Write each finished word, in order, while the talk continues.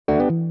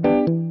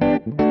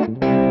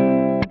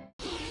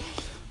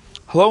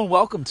Hello and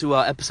welcome to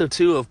episode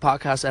 2 of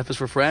Podcast F is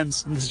for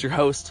Friends. This is your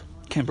host,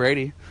 Ken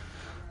Brady.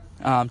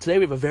 Today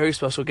we have a very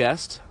special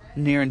guest,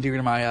 near and dear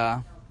to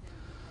my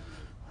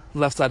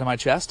left side of my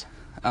chest.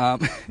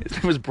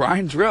 His name is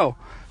Brian Drill.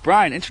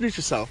 Brian, introduce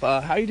yourself. How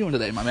are you doing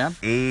today, my man?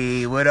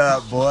 Hey, what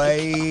up,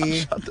 boy?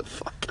 Shut the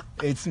fuck up.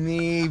 It's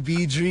me,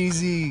 B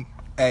Dreezy.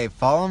 Hey,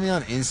 follow me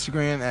on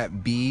Instagram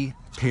at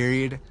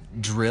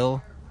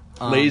B.drill.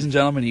 Ladies and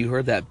gentlemen, you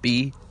heard that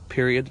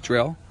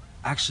B.drill?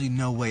 Actually,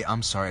 no, wait,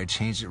 I'm sorry. I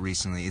changed it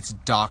recently. It's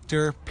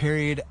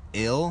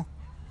Dr.ill_.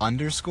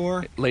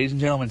 Ladies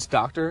and gentlemen, it's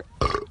Dr.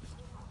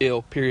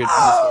 Ill.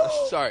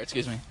 Sorry,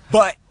 excuse me.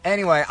 But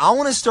anyway, I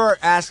want to start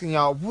asking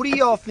y'all, what do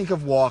y'all think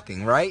of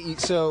walking, right?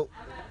 So,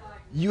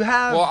 you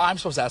have... Well, I'm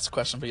supposed to ask the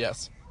question, but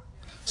yes.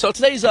 So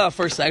today's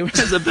first segment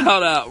is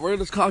about, we're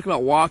going to talk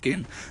about walking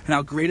and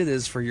how great it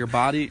is for your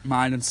body,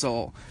 mind, and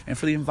soul, and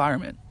for the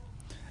environment,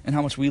 and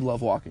how much we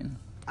love walking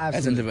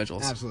as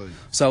individuals. Absolutely.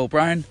 So,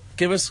 Brian,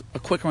 give us a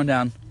quick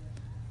rundown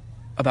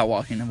about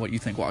walking and what you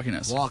think walking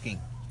is. Walking.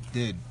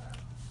 Dude,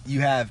 you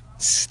have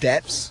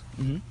steps,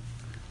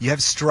 you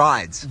have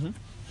strides, and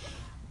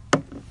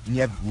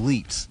you have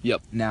leaps.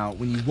 Yep. Now,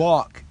 when you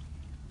walk,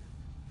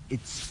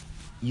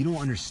 you don't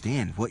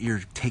understand what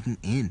you're taking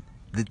in.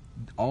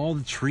 All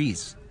the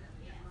trees.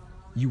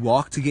 You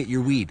walk to get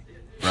your weed,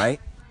 right?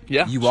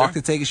 Yeah. You walk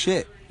sure. to take a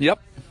shit.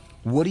 Yep.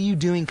 What are you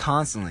doing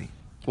constantly?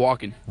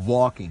 Walking.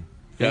 Walking.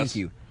 Thank Yes.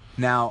 you.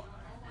 Now,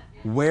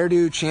 where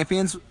do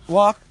champions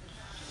walk?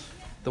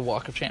 The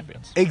Walk of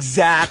Champions.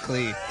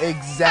 Exactly.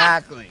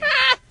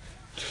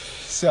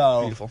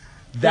 So Beautiful.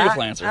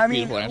 Beautiful answer. I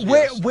mean, Beautiful answer.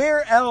 Yes.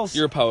 where else?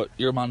 You're a poet.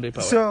 You're a modern day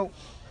poet. So,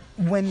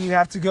 when you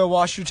have to go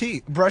brush your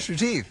teeth.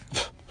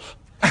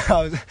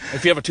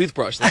 If you have a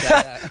toothbrush, look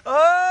at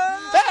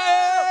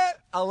that.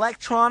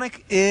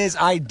 Electronic is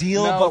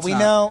ideal, No, but it's we not.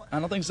 know. I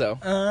don't think so.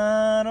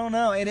 I don't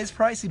know. It is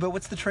pricey, but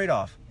what's the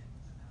trade-off?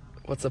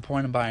 What's the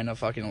point of buying a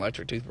fucking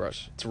electric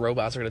toothbrush? It's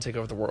robots are going to take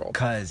over the world.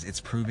 Cause it's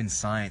proven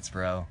science,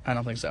 bro. I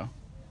don't think so.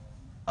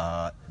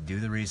 Do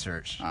the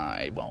research.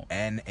 I won't.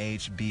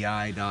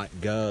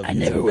 NHBI.gov. I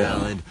never will.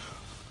 Valid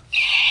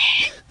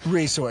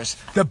resource.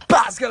 The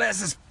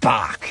basilisk is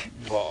back.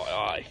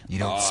 Boy, You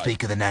don't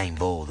speak of the name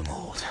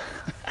Voldemort.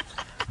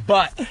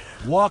 But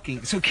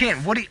walking. So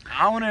Ken, what do you?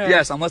 I want to.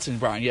 Yes, I'm listening,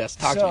 Brian. Yes,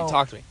 talk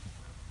to me.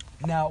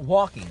 Now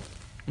walking.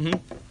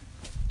 Mm-hmm.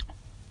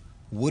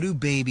 What do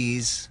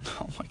babies?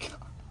 Oh my god.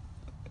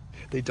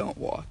 They don't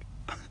walk.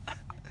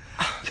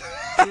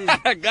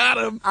 I got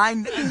him. Got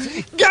him.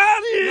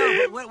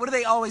 No, what are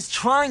they always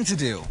trying to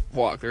do?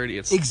 Walk. They're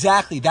idiots.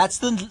 Exactly.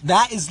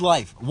 That is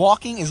life.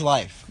 Walking is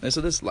life.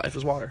 So this life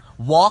is water.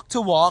 Walk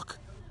to walk,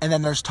 and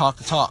then there's talk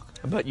to talk.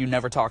 But you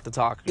never talk the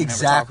talk. You never talk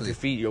Exactly. with your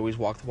feet. You always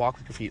walk the walk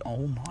with your feet.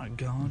 Oh my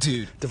god.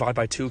 Dude. Divide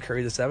by 2,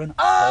 carry the 7.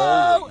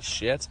 Oh! Holy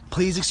shit.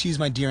 Please excuse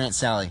my dear Aunt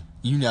Sally.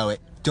 You know it.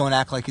 Don't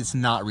act like it's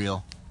not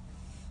real.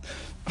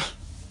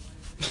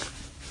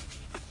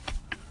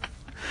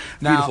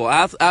 Beautiful.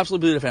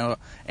 Absolutely beautiful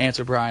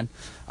answer, Brian.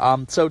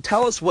 So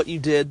tell us what you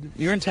did.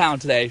 You're in town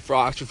today for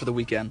Oxford for the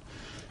weekend.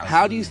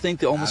 How do you think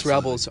the Ole Miss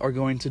Rebels are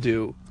going to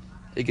do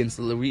against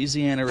the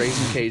Louisiana Raging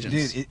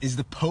Cajuns? Dude, is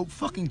the Pope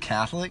fucking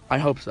Catholic? I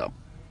hope so,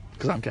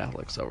 because I'm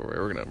Catholic. So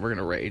we're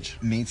gonna rage.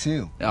 Me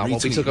too. Yeah, well,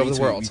 we took over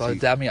the world. So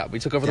dab me up. We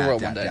took over the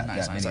world one day. Dab,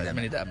 Nice.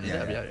 Mini dab.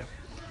 Yeah.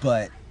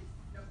 But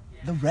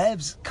the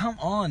Rebs, come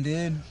on,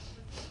 dude.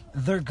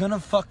 They're gonna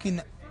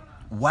fucking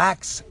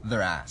wax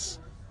their ass.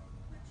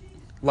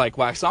 Like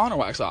wax on or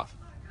wax off?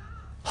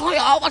 Oh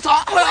yeah, what's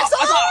up?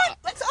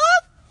 What's up?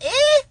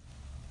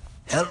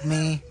 Help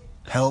me,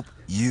 help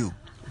you.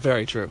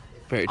 Very true.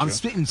 Very true. I'm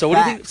spitting So what do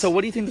you think? facts. So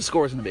what do you think the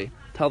score is gonna be?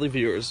 Tell the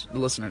viewers, the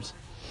listeners.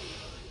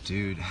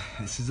 Dude,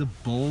 this is a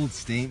bold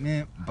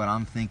statement, but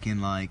I'm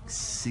thinking like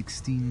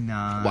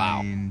 69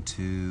 Wow.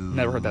 to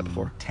Never heard that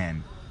before.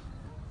 10.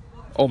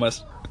 Ole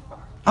Miss.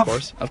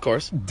 Of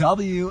course.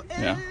 W.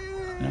 Yeah.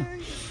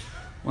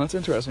 Well, that's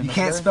interesting. You That's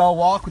can't very- spell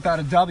walk without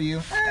a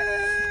W.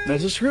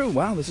 This is true.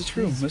 Wow, this is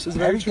true. This is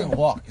very Everything true.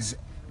 walk is.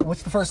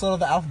 What's the first letter of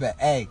the alphabet?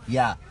 A.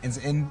 Yeah, it's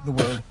in the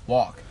word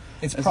walk.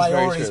 It's This is very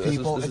priorities, true. This is-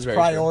 people. this is It's very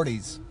true.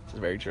 priorities. This is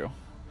very true.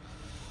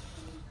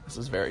 This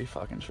is very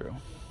fucking true.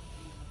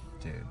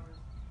 Dude.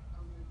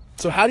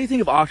 So how do you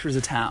think of Oxford as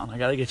a town? I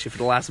gotta get you for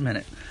the last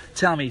minute.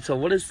 Tell me. So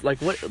what?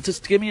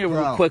 Just give me a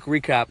real Bro. quick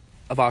recap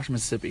of Oxford,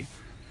 Mississippi.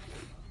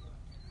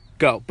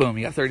 Go. Boom.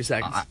 You got 30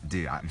 seconds.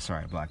 Dude, I'm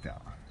sorry, I blacked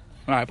out.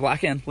 All right,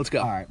 black in. Let's go.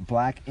 All right,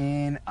 Black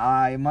Inn.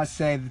 I must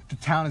say that the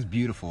town is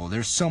beautiful.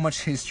 There's so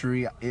much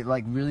history. It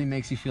like really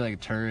makes you feel like a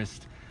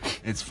tourist.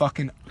 It's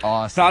fucking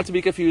awesome. Not to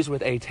be confused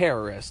with a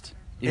terrorist.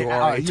 You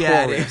are a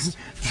yeah, tourist.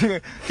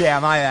 dude. Yeah,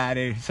 my bad,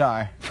 dude.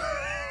 Sorry.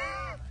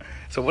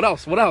 So what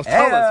else? What else?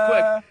 Tell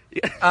us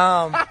quick.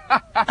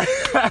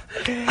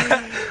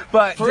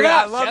 But For dude, real,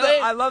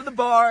 I love the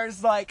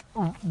bars. Like,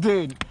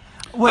 dude.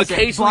 What's it?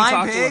 Occasionally Blind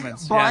talk to pig? women.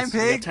 Blind Yes, you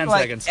got pig? 10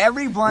 like, seconds.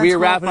 Every blind We are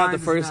squirrel wrapping up the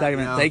finds first his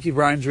segment. nut, Thank you,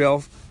 Brian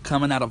Drill,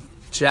 coming out of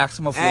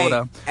Jacksonville,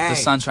 Florida, the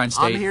Sunshine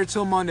State. I'm here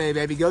till Monday,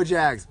 baby. Go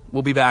Jags.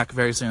 We'll be back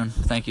very soon.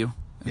 Thank you.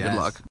 And Yes. Good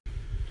luck.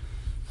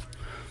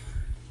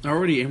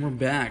 Alrighty, and we're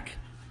back.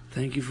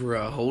 Thank you for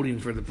holding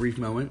for the brief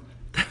moment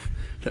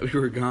that we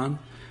were gone.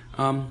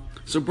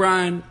 So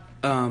Brian,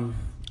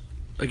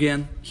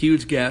 again,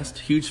 huge guest,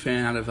 huge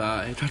fan out of,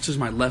 it touches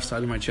my left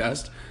side of my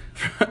chest,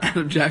 out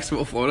of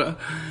Jacksonville, Florida.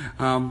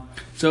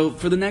 So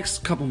for the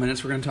next couple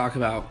minutes, we're going to talk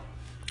about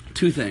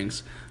two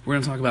things. We're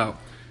going to talk about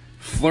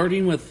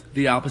flirting with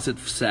the opposite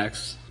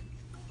sex,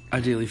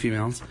 ideally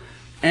females,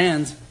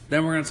 and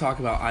then we're going to talk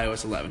about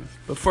iOS 11.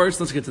 But first,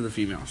 let's get to the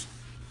females.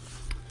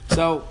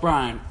 So,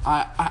 Brian,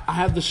 I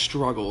have this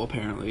struggle,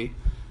 apparently,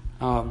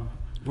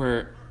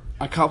 where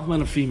I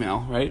compliment a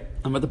female, right?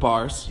 I'm at the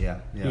bars. Yeah.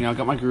 You know, I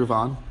got my groove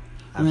on.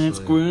 And Absolutely. then it's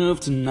groove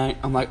tonight.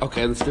 I'm like,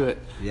 okay, let's do it.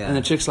 Yeah. And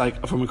the chick's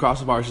like, from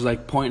across the bar, she's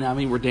like pointing at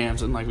me. We're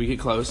dancing. Like, we get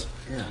close.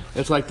 Yeah.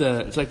 It's like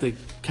the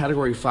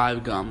Category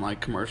 5 gum,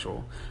 like,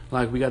 commercial.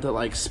 Like, we got that,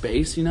 like,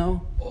 space, you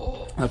know?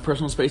 That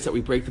personal space that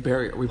we break the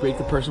barrier. We break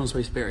the personal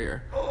space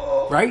barrier.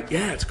 Right?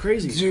 Yeah, it's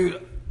crazy.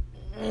 Dude,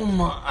 oh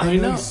my, I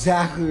know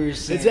exactly what you're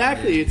saying.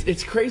 Exactly.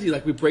 It's crazy.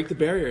 Like, we break the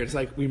barrier. It's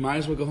like, we might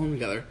as well go home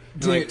together.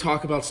 And, like,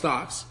 talk about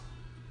stocks.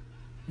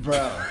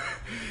 Bro.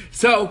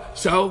 So,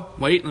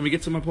 wait, let me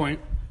get to my point.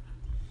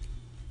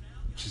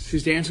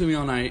 She's dancing with me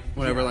all night,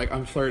 whatever, like,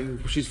 I'm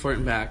flirting, she's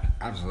flirting back.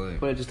 Absolutely.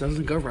 But it just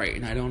doesn't go right,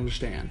 and I don't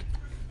understand.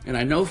 And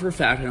I know for a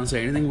fact I don't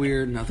say anything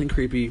weird, nothing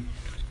creepy.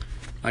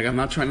 Like, I'm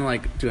not trying to,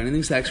 like, do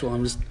anything sexual.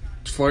 I'm just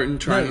flirting,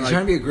 trying to, like...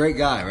 trying to be a great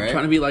guy, right?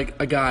 Trying to be, like,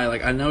 a guy.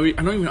 Like, I don't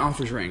even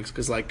offer drinks,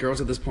 because, like,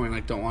 girls at this point,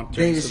 like, don't want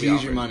They drinks just to be use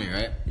offered. your money,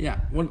 right? Yeah.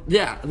 Well,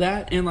 yeah,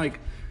 that, and, like,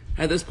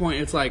 at this point,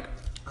 it's, like,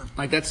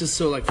 that's just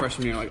so, like,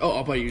 freshman year. Like, oh,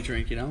 I'll buy you a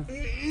drink, you know?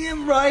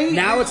 Yeah, right.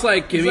 Now it's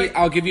like,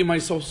 I'll give you my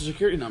social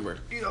security number.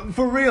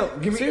 For real.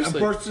 Give me Seriously.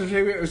 a birth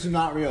certificate or it's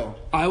not real.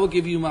 I will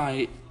give you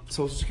my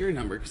social security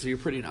number because you're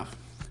pretty enough.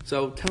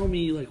 So tell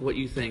me, like, what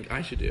you think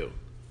I should do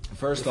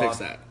First to fix off,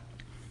 that.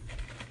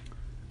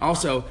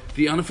 Also,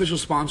 the unofficial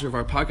sponsor of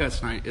our podcast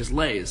tonight is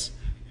Lay's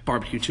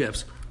barbecue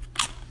chips.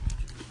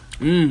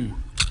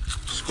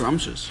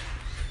 Scrumptious.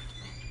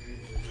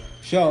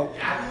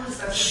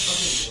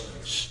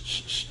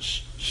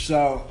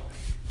 So,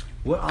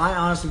 what I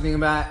honestly think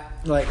about,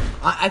 like,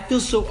 I feel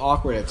so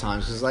awkward at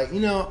times because, like, you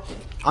know,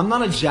 I'm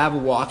not a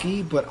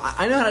Jabberwocky, but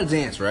I know how to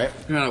dance, right?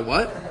 You're not a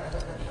what?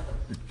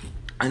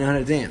 I know how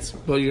to dance.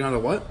 Well, you're not a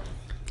what?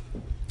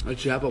 A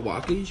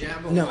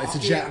Jabberwocky? No, it's a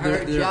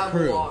they're a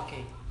crew.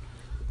 Jabberwocky.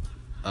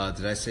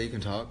 Did I say you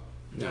can talk?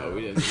 No,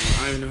 we didn't.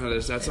 I don't even know how it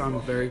is. That's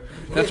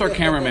our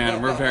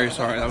cameraman. We're very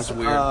sorry. That was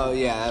weird. Oh,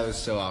 yeah, that was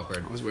so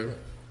awkward. That was weird.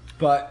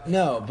 But,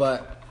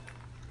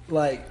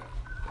 like,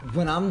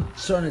 when I'm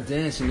starting to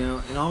dance, you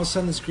know, and all of a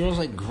sudden this girl's,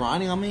 like,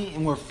 grinding on me,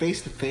 and we're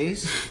face to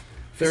face.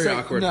 Very It's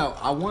like, awkward. No,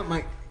 I want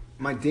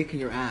my dick in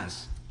your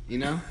ass, you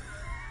know?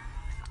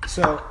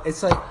 So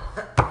it's like,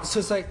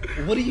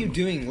 what are you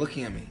doing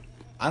looking at me?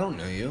 I don't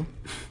know you.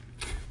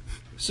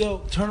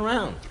 So turn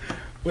around.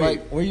 Wait.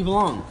 Like, where you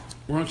belong.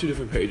 We're on two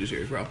different pages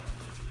here, bro.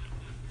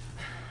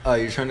 Oh,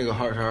 you're trying to go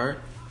heart to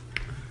heart?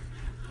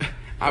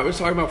 I was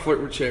talking about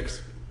flirting with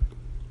chicks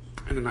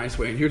in a nice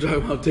way, and you're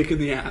talking about dick in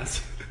the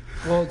ass.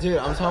 Well, dude,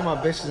 I'm talking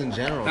about bitches in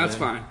general. That's dude.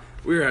 fine.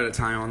 We were out of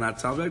time on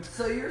that subject.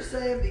 So you're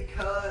saying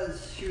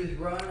because she was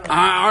running on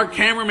Our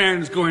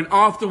cameraman is going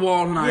off the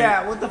wall tonight.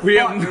 Yeah, what the We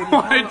fuck, have dude?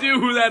 no idea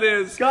who that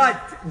is. God,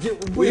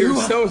 dude, We are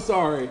so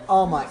sorry.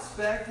 Oh my.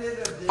 expected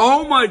of this.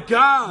 Oh my We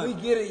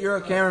God. get it. You're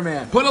a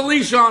cameraman. Put a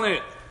leash on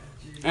it.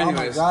 Oh my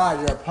Anyways. God,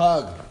 you're a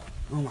pug.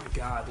 Oh my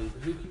God, dude.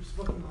 Who keeps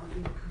fucking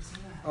knocking?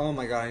 Oh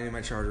my God, I need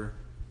my charger.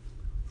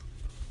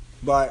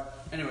 But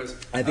Anyways.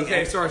 I think-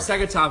 Okay, so our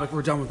second topic,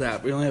 we're done with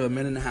that. We only have a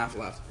minute and a half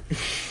left.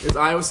 It's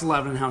iOS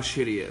 11 and how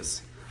shitty it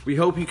is. We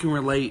hope you can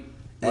relate,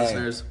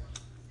 listeners.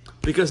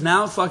 Because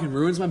now it fucking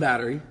ruins my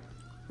battery.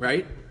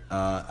 Right?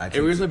 It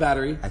ruins my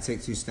battery. I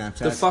take 2 Snapchats.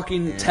 The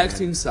fucking and-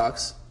 texting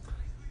sucks.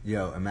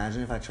 Yo,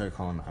 imagine if I tried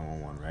calling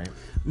 911, right?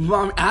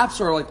 My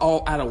apps are like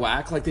all out of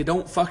whack. Like they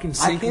don't fucking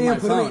sync with my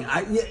phone.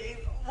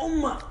 Oh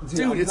my, Dude,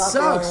 I'm it not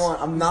sucks. The only one.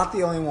 I'm not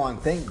the only one.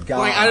 Thank God.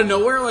 Like out of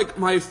nowhere, like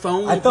my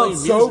phone will I felt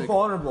play so music.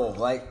 vulnerable.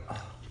 Like,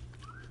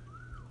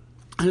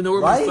 Out of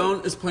nowhere, my Right?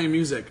 phone is playing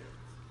music,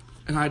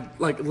 and I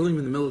like literally in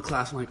the middle of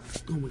class. I'm like,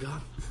 oh my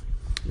God.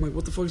 I'm like,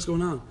 what the fuck is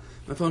going on?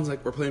 My phone's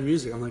like, we're playing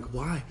music. I'm like,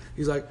 why?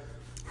 He's like,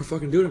 we're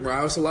fucking doing it. We're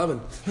iOS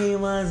 11. he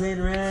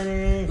wasn't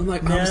ready. I'm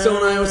like, I'm still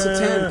on iOS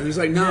 10. And he's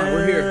like, no,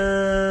 we're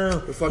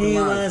here. We're fucking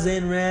live.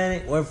 wasn't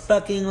ready. We're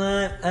fucking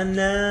live. I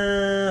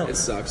know. It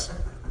sucks.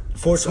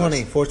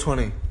 420.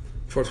 420.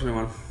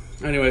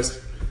 421. Anyways,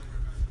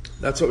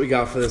 that's what we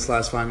got for this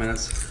last 5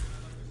 minutes.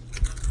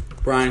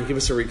 Brian, give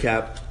us a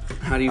recap.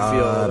 How do you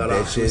feel about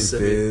Oxford bitches,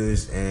 Mississippi?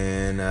 booze,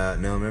 and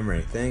no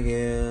memory. Thank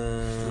you.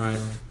 All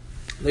right.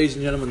 Ladies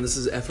and gentlemen, this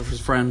is F for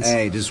Friends.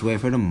 Hey, just wait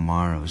for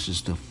tomorrow. It's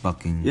just a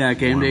fucking. Yeah,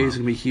 game day is warm-up.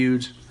 going to be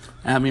huge.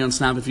 Add me on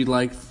Snap if you'd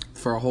like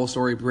for a whole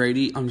story,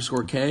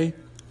 Brady_K.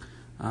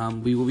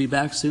 We will be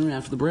back soon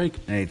after the break.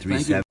 Hey,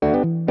 Thank you.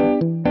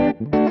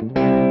 3-7.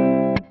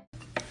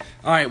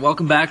 All right,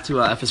 welcome back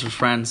to F is for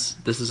Friends.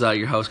 This is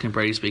your host, Kim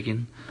Brady,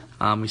 speaking.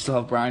 We still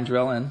have Brian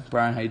Jarrell in.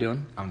 Brian, how you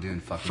doing? I'm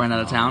doing fucking. Friend out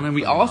of phenomenal. town. And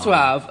we also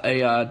have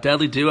a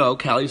deadly duo,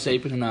 Callie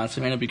Sapin and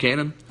Savannah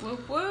Buchanan.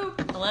 Whoop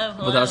whoop.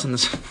 Hello. with us in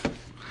this.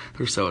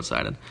 We're so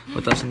excited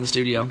with us in the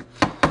studio.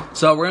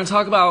 So we're gonna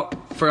talk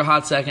about for a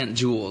hot second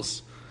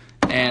Juuls,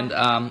 and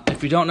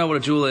if you don't know what a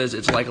Juul is,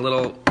 it's like a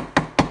little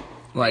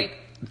like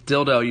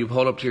dildo you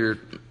hold up to your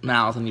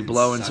mouth and you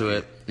blow into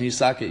it and you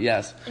suck it.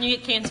 Yes. And you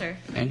get cancer.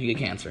 And you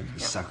get cancer.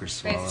 Sucker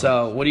swallow.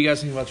 So what do you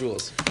guys think about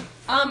Juuls?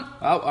 Oh,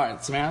 all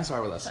right, Savannah,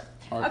 start with us.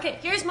 Okay,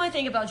 here's my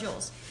thing about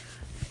Juuls.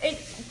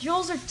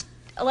 Juuls are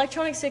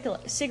electronic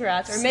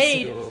cigarettes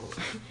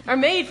are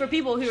made for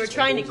people who are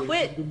trying to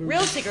quit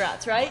real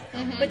cigarettes, right?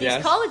 But these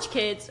Yes. college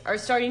kids are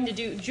starting to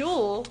do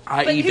Juul.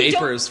 I.e. but who don't-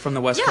 vapors from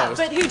the West Yeah, Coast.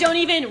 but who don't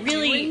even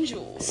really Doing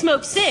Juul.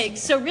 smoke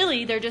cigs. So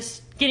really, they're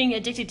just getting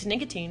addicted to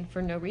nicotine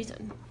for no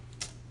reason.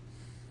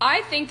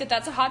 I think that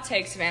that's a hot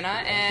take,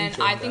 Savannah, and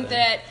I think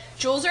that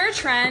Juuls are a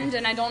trend,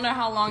 and I don't know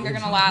how long they're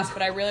going to last,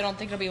 but I really don't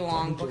think it'll be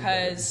long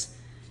because,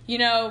 you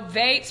know,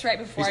 vapes right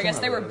before, I guess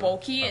they were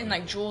bulky, and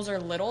like Juuls are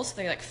little, so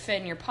they like fit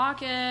in your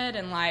pocket,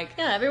 and like,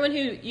 Yeah, everyone who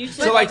used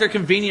to So like they're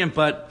convenient,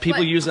 but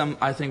people But- use them.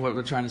 I think what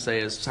we're trying to say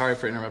is, sorry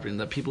for interrupting,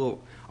 that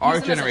people, our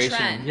them as a generation,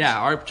 trend.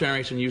 our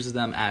generation uses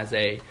them as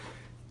a,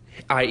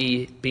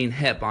 i.e. being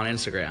hip on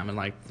Instagram and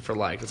like for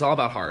likes. It's all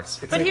about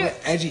hearts. It's But like here-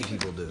 what edgy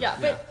people do. Yeah,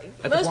 but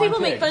At the most Blind people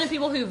make Pig. fun of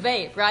people who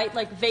vape, right?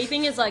 Like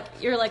vaping is like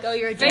you're like, oh,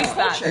 you're a vape douchebag.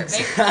 culture,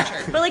 vape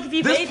culture. But like if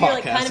you This vape, you're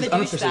like podcast kind of is a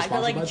unofficially douchebag.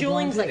 But like sponsored by the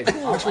Juuling's Blind like Pig.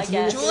 cool, I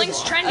guess.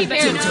 Juuling's trendy, but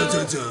fair. you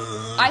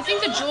know, I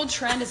think the Juul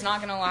trend is not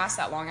going to last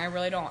that long. I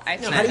really don't. I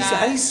think How do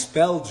that you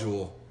spell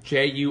Juul?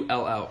 Jull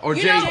or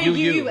You know-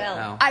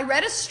 Juul. I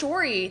read a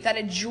story that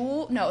a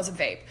Juul, no, it was a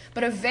vape,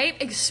 but a vape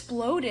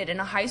exploded in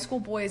a high school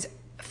boy's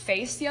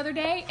face the other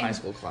day, and High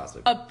school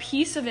classic. a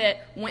piece of it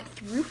went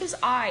through his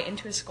eye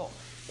into his skull.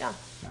 Yeah.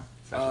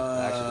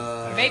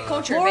 Vape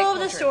culture. Moral vape of the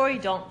culture. story: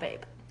 don't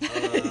vape.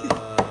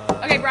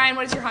 Okay, Brian,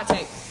 what is your hot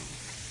take?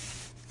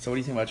 So what do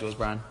you think about Juuls,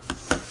 Brian?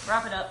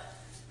 Wrap it up.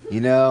 You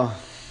know,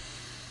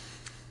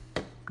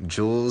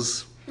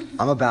 Juuls.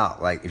 I'm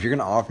about like if you're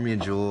gonna offer me a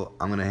Juul,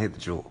 I'm gonna hit the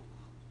Juul.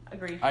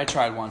 Agreed. I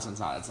tried once and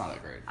it's not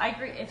that great. I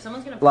agree. If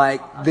someone's gonna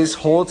Like this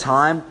whole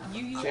time.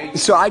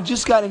 So I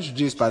just got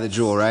introduced by the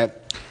Juul, right?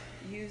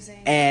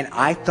 And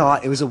I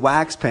thought it was a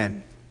wax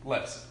pen,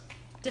 Lips.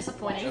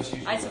 disappointing,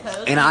 I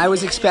suppose. and I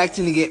was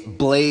expecting to get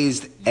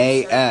blazed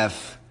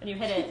AF, And you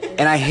hit it.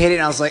 and I hit it,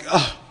 and I was like,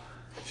 oh,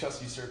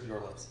 Just usurp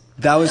your lips.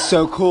 that was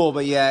so cool,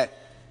 but yet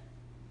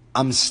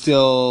I'm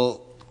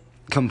still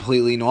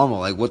completely normal.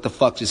 Like, what the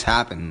fuck just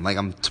happened? Like,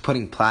 I'm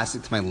putting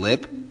plastic to my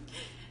lip.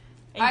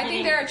 I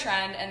think they're a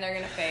trend and they're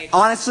gonna fade.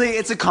 Honestly,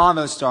 it's a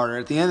combo starter.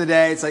 At the end of the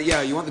day, it's like,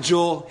 yo, you want the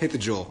Juul? Hit the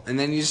Juul, and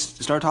then you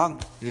just start talking.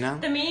 You know?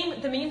 The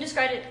meme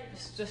described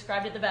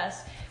it the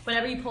best.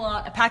 Whenever you pull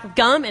out a pack of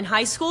gum in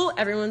high school,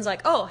 everyone's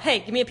like, "Oh, hey,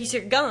 give me a piece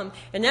of your gum."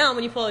 And now,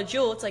 when you pull a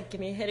Juul, it's like, "Give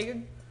me a hit of your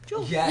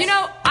Juul." You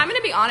know, I'm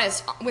gonna be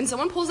honest. When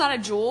someone pulls out a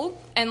Juul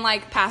and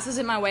like passes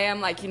it my way,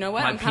 I'm like, you know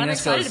what? My I'm kind of penis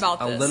excited goes about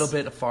this. a little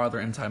bit farther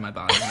inside my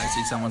body when I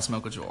see someone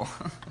smoke a Juul.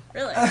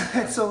 Really?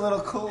 It's a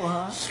little cool,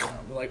 huh?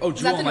 They're like, oh, Juul.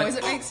 Is that the I'm like, noise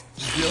it makes?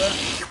 "Did you feel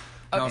that?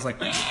 And I was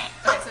like, Okay,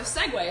 so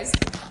segues.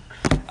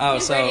 oh,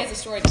 Brady has a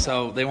story to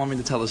so they want me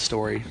to tell this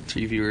story to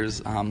you viewers,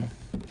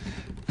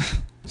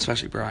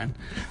 especially Brian.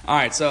 All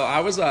right, so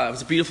it was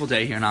a beautiful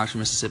day here in Oxford,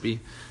 Mississippi.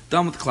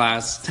 Done with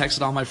class,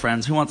 texted all my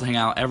friends who want to hang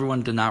out.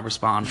 Everyone did not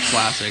respond.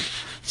 Classic.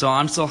 So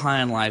I'm still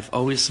high on life,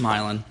 always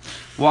smiling.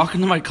 Walk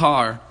into my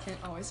car, Can't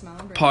always smell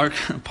on Brady.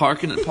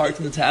 parked in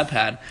the tab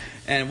pad,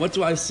 and what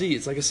do I see?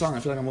 It's like a song. I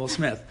feel like I'm Will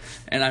Smith,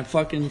 and I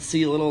fucking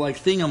see a little like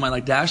thing on my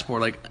like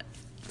dashboard, like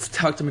it's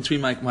tucked in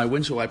between my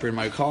windshield wiper in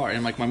my car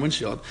and like my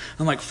windshield.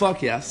 I'm like,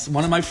 fuck yes.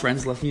 One of my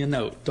friends left me a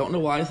note. Don't know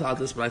why I thought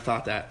this, but I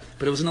thought that.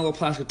 But it was in a little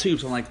plastic tube,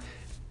 so I'm like,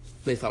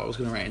 they thought it was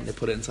gonna rain. They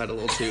put it inside a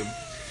little tube.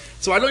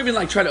 So I don't even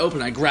like try to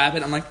open it. I grab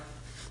it. I'm like,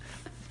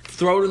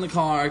 throw it in the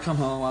car. I come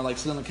home. I like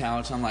sit on the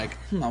couch. I'm like,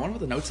 I wonder what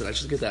the note said. I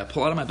should get that.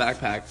 Pull it out of my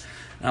backpack,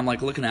 and I'm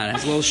like looking at it. It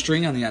has a little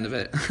string on the end of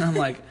it. I'm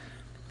like,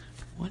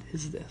 what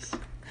is this?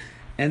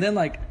 And then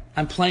like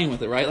I'm playing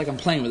with it, right? Like I'm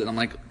playing with it. I'm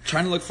like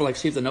trying to look for like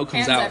see if the note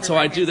comes Hands out. So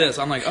everywhere, I do hands this.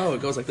 I'm like, oh,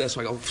 it goes like this.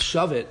 So I go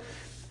shove it,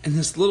 and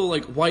this little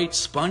like white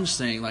sponge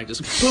thing like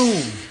just boom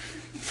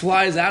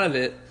flies out of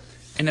it.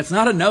 And it's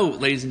not a note,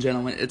 ladies and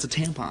gentlemen. It's a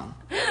tampon.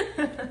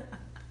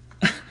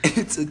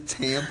 It's a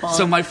tampon.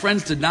 So my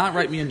friends did not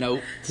write me a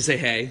note to say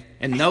hey,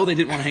 and no, they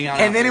didn't want to hang out.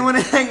 and they after. didn't want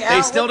to hang out.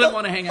 They still What didn't the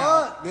want to hang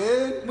out. fuck,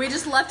 dude. We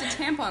just left a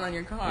tampon on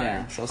your car.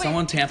 Yeah. So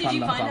someone did tamponed you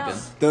my find pumpkin.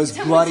 out? Those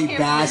Someone bloody tamponed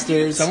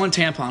bastards. Someone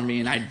tamponed me,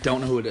 and I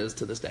don't know who it is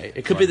to this day.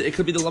 It could be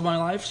the love of my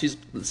life. She's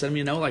sending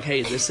me a note like,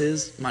 "Hey, this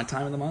is my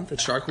time of the month.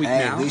 It's Shark Week Hey,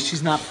 now." at least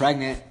she's not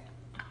pregnant.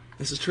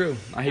 This is true.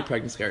 I hate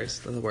pregnant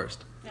scaries. They're the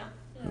worst. Yeah.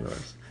 They're the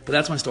worst. But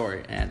that's my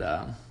story, and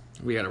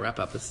we got to wrap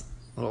up this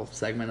little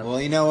segment of.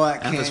 Well, you know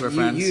what, F is Ken? for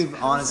friends. You've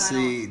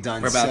honestly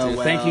done We're about so to.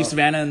 well. Thank you,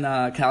 Savannah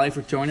and Callie,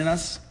 for joining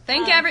us.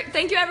 Thank you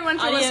everyone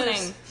for Adios.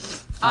 listening.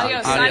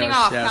 Adios. Signing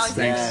off. Yes, Callie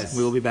thanks. Yes.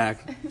 We will be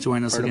back.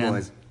 Join us For the again.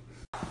 boys.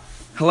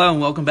 Hello and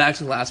welcome back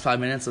to the last 5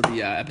 minutes of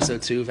the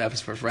episode 2 of F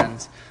is for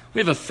Friends. We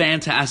have a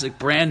fantastic,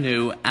 brand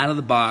new, out of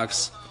the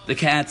box, the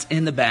cat's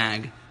in the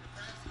bag,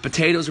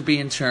 potatoes are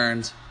being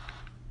churned,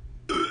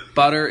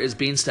 Butter is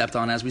being stepped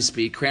on as we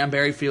speak.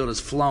 Cranberry field is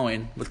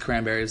flowing with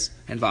cranberries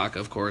and vodka,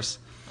 of course.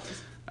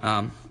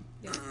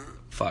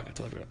 Fuck, I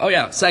totally forgot. Oh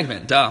yeah,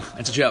 segment. Duh,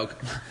 it's a joke.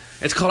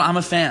 It's called I'm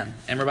a Fan,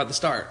 and we're about to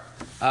start.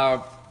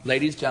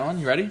 Ladies, gentlemen,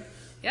 you ready?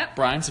 Yep.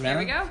 Brian,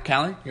 Savannah, Here we go.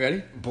 Callie, you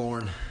ready?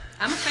 Born.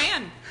 I'm a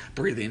fan.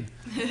 Breathing.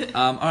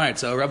 All right,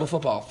 so Rebel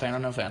football, fan or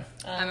no fan?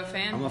 I'm a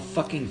fan. I'm a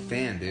fucking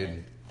fan,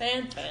 dude.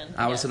 Fan.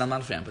 I would have said I'm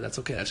not a fan, but that's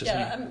okay. That's just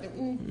Yeah,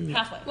 me.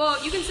 halfway.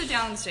 Well, you can sit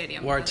down in the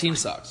stadium. Well, our That's team fine.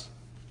 sucks.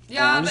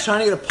 Yeah, I'm just trying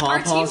to get a our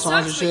pom-pom team sucks, but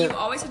sponsorship. you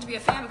always have to be a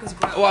fan because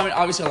growing Well, I mean,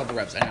 obviously I love the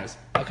Rebs. Anyways.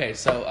 Okay,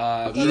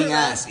 so Eating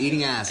ass.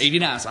 Eating ass.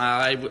 eating ass.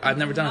 I've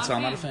never done it, so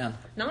I'm not a fan.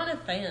 Not a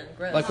fan.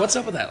 Gross. Like, what's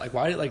up with that? Like,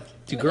 why? Like,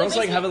 do Well, girls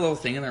they like have a basically- little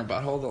thing in their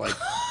butthole that like?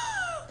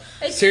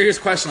 It's- Serious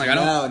question. Like, I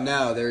don't.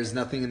 No, there's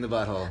nothing in the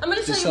butthole. I'm gonna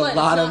tell Just you a what,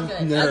 lot it's of not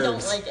good. nerves. I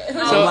don't like it.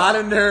 A lot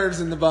of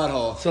nerves in the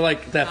butthole. So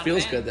like that Not a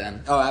feels fan. good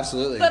then. Oh,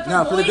 absolutely. But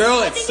No, for the boys, girl,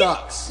 I it think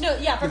sucks. No,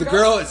 yeah, For the girls,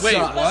 girl, it Wait,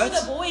 sucks. what? But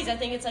for the boys, I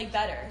think it's like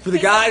better. For the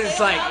 'Cause, guys, they it's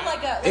don't like-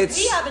 have, it's-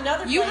 we have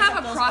another. You place have that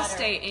a feels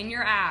prostate in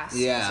your ass.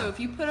 Yeah. So if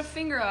you put a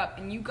finger up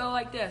and you go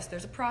like this,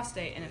 there's a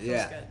prostate and it feels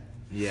Yeah. good.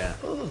 Yeah.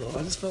 Oh,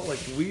 I just felt like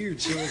weird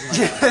chills.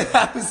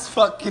 That was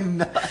fucking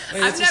nuts.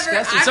 I've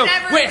never. So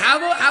never wait, how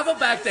about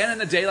back then in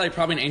the day, like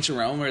probably in ancient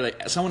Rome, where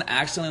like someone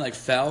accidentally like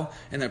fell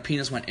and their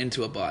penis went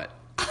into a butt?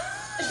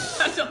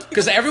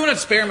 Because everyone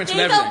experiments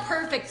better. with They everything.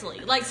 felt perfectly.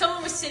 Like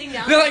someone was sitting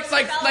down. They're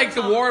fell like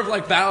the on war top. of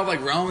like Battle of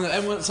like Rome, and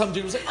everyone, some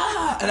dude was like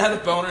and had a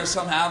boner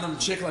somehow, and then the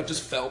chick like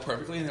just fell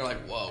perfectly, and they're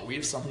like, whoa, we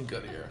have something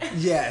good here.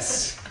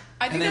 Yes.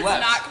 I think And they that's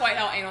left. not quite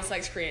how anal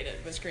sex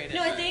was created.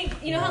 No, I but-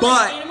 think you know how But-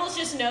 like, animals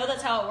just know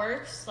that's how it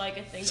works. Like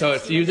I think. So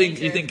that's if you human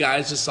think nature.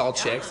 guys just saw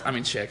chicks, I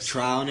mean chicks.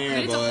 Trial and error,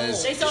 It's a hole.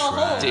 boys. They saw a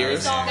hole. They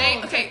Deers. saw a They,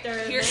 hole. okay,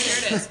 They're- here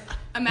it is.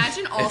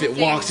 Imagine all If the it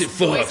walks, things it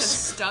boys have fucks.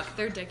 stuck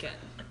their dick in.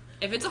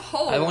 If it's a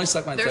hole, I've only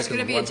stuck my there's dick in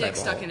going to be one a dick type of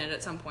stuck hole. in it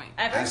at some point.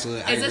 Ever?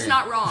 Absolutely. I Is this agree.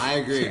 not wrong? I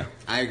agree.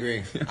 I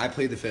agree. I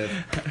plead the fifth.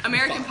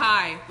 American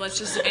Pie. Let's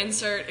just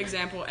insert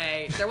example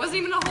A. There wasn't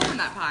even a hole in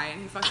that pie,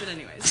 and he fucked it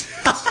anyways.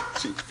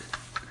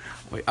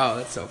 Wait, oh,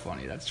 that's so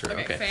funny. That's true.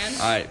 Okay, Okay.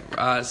 fans?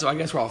 All right. So I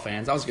guess we're all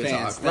fans. That was a good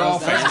Fans. talk. That We're all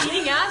was- fans.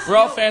 Eating ass? We're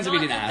all No, fans of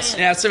not eating a ass. fan.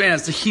 Yeah,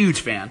 Savannah's a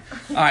huge fan.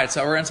 All right,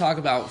 so we're gonna talk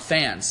about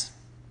fans.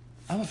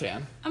 I'm a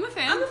fan. I'm a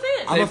fan. I'm a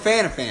fan. I'm a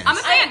fan of fans. I'm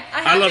a fan.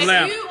 I love if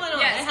them. You, I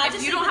yes, had if to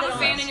you see don't have that a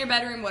fan on. in your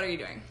bedroom, what are you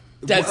doing?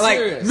 Dead like,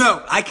 serious.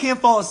 no, I can't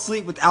fall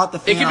asleep without the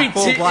fan It could be on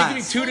full it could be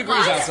blast. 2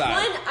 degrees outside.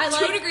 One, I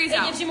 2 like degrees it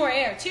out. gives you more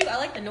air. Two, I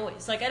like the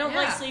noise. Like I don't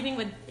like Yeah. sleeping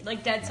with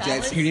like dead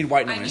silence. You need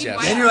white I noise, need yes.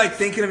 white- And you're like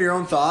thinking of your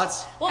own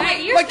thoughts. Well, my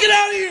Hey, ears. Like, get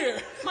out of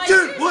here! My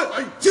Dude, ears- what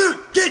are you doing?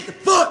 Get the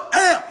fuck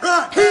out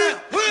right here!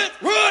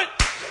 Run!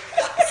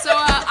 So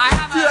I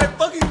have Dude, I a.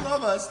 fucking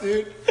love us,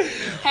 dude.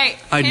 Hey,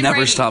 I Ken never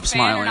Brady, stop fan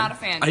smiling. Or not a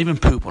fan? I even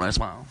poop when I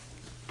smile.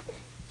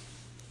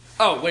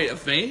 Oh, wait,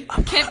 of me?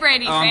 Kent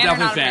Brady, Oh, I'm fan or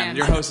definitely not a fan. fan?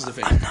 Your host is a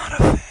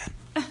fan.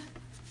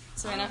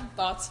 Savannah,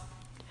 thoughts?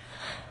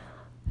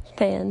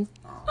 fan.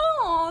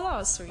 Oh, that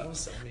was sweet.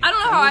 I don't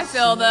know how I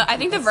feel. I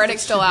think the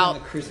verdict's still out.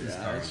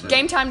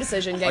 Game time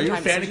decision. Game Are you a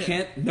time fan of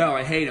decision. Kent? No,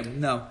 I hate him.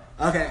 No.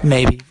 Okay.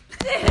 Maybe.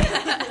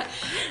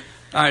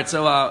 All right,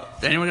 so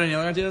anyone got any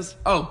other ideas?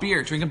 Oh,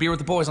 beer. Drinking beer with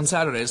the boys on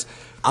Saturdays.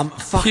 I'm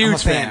a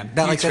Huge fan. fan.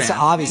 That, like, Huge that's fan.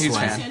 the obvious Huge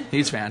one. fan.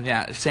 Huge fan.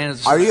 Yeah.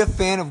 Santa's Are you a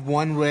fan of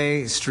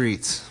one-way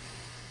streets?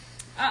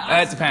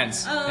 It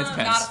depends. It depends.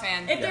 Not a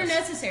fan. If they're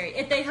necessary,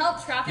 if they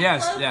help traffic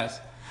Yes, flow. yes.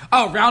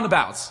 Oh,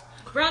 roundabouts.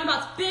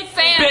 Roundabouts, big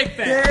Fan. Big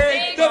fan.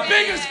 Big The fan.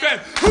 biggest fan.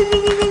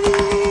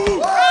 Where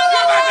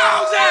my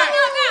dogs at?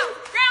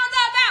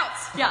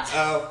 Roundabouts. Yeah.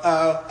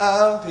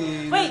 Oh.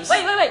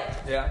 Wait.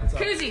 Yeah. what's up?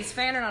 Koozies,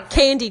 fan or not a fan?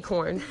 Candy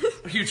corn.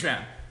 Huge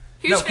fan.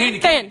 Huge No, fan? candy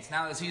Fan. canes.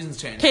 Now the season's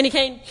changed. Candy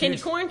cane. Candy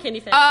corn. Candy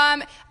fan.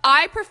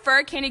 I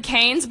prefer candy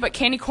canes, but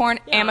candy corn,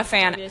 am a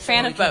fan. obviously.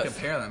 Fan You of can't both.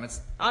 compare them.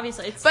 It's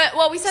Obviously, it's But,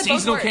 well, we said both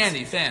seasonal words.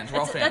 candy. Fans. We're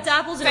all fans. that's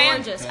apples and Fan.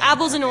 oranges.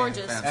 Apples and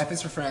oranges. F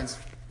is for friends.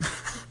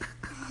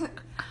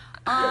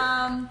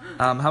 Um,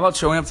 How about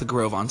showing up to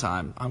Grove on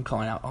time? I'm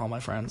calling out all my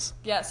friends.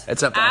 yes.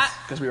 Except us,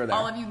 'cause we were there.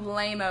 All of you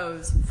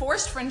lame-os.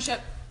 Forced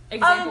friendship,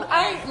 example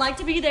I A. like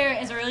to be there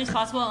as early as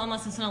possible,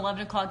 unless it's an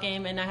 11 o'clock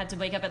game and I had to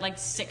wake up at like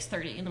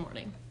 6:30 in the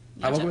morning.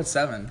 I woke up at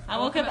 7. I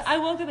woke up at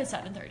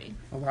 7:30.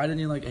 Well, why didn't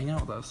you like hang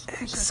out with us?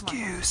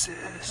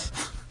 Excuses.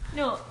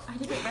 No, I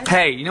didn't get ready.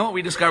 Hey, you know what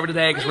we discovered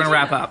today? Because we're gonna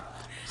wrap up.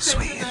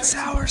 Sweet and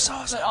sour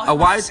sauce. A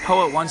wise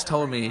poet once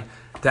told me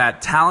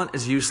that talent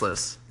is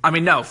useless. I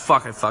mean, no,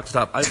 fuck, I fucked it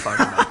up. I fucked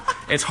it up.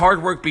 It's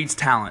hard work beats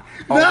talent.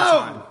 All the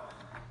time.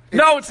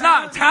 No, it's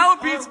not.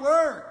 Talent beats.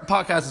 Work.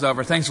 Podcast is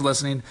over. Thanks for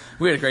listening.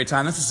 We had a great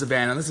time. This is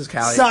Savannah. This is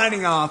Callie.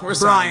 Signing off. We're Brian.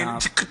 signing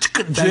off.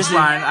 Thanks,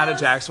 Brian, out of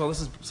Jacksonville.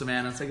 This is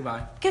Savannah. Say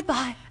goodbye.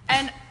 Goodbye.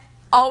 And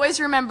always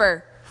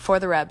remember, for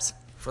the Rebs.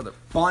 For the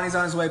Bonnie's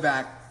on his way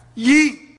back. Yeet.